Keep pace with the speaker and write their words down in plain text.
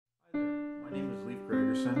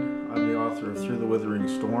Anderson. I'm the author of Through the Withering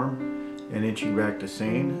Storm and Inching Back to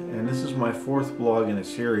Sane, and this is my fourth blog in a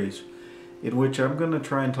series in which I'm going to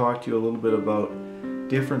try and talk to you a little bit about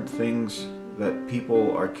different things that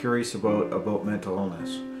people are curious about mental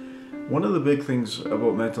illness. One of the big things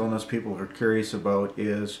about mental illness people are curious about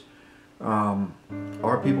is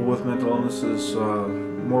are people with mental illnesses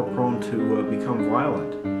more prone to become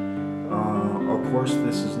violent? Of course,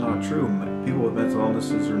 this is not true. People with mental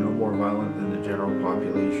illnesses are no more violent than the general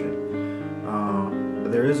population.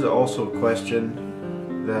 There is also a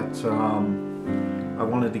question that I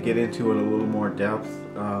wanted to get into in a little more depth.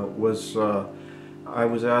 I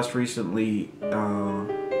was asked recently,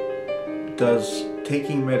 does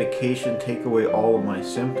taking medication take away all of my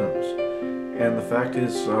symptoms? And the fact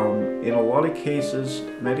is, in a lot of cases,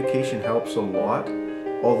 medication helps a lot,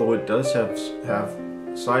 although it does have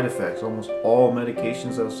side effects. Almost all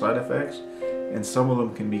medications have side effects, and some of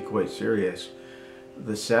them can be quite serious.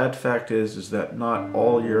 The sad fact is that not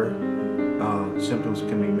all your symptoms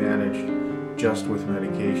can be managed just with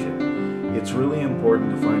medication. It's really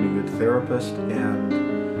important to find a good therapist, and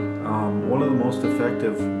one of the most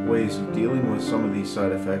effective ways of dealing with some of these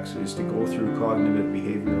side effects is to go through cognitive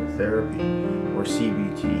behavioral therapy, or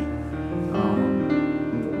CBT.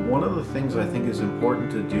 One of the things I think is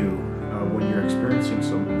important to do when you're experiencing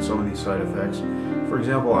some of these side effects, for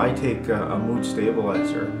example, I take a mood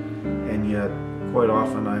stabilizer, and yet quite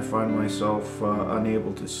often I find myself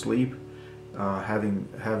unable to sleep,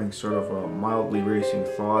 having sort of mildly racing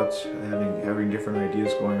thoughts, having different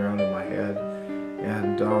ideas going around in my head,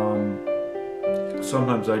 and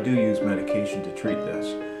sometimes I do use medication to treat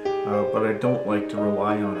this, but I don't like to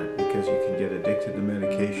rely on it because you can get addicted to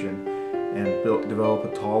medication and develop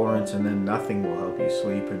a tolerance, and then nothing will help you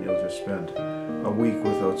sleep, and you'll just spend a week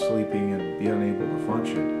without sleeping and be unable to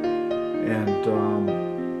function. And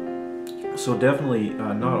so definitely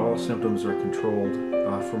not all symptoms are controlled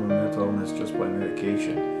from a mental illness just by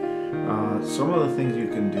medication. Some of the things you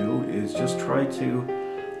can do is just try to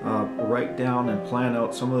write down and plan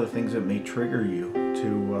out some of the things that may trigger you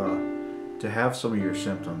to have some of your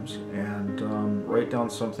symptoms, and write down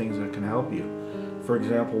some things that can help you. For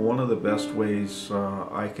example, one of the best ways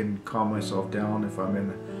I can calm myself down if I'm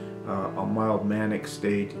in a mild manic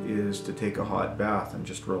state is to take a hot bath and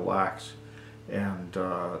just relax, and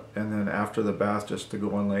then after the bath just to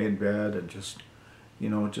go and lay in bed and just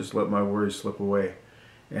let my worries slip away.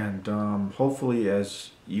 And hopefully,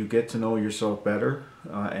 as you get to know yourself better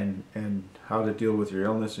and how to deal with your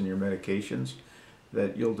illness and your medications,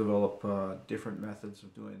 that you'll develop different methods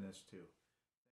of doing this too.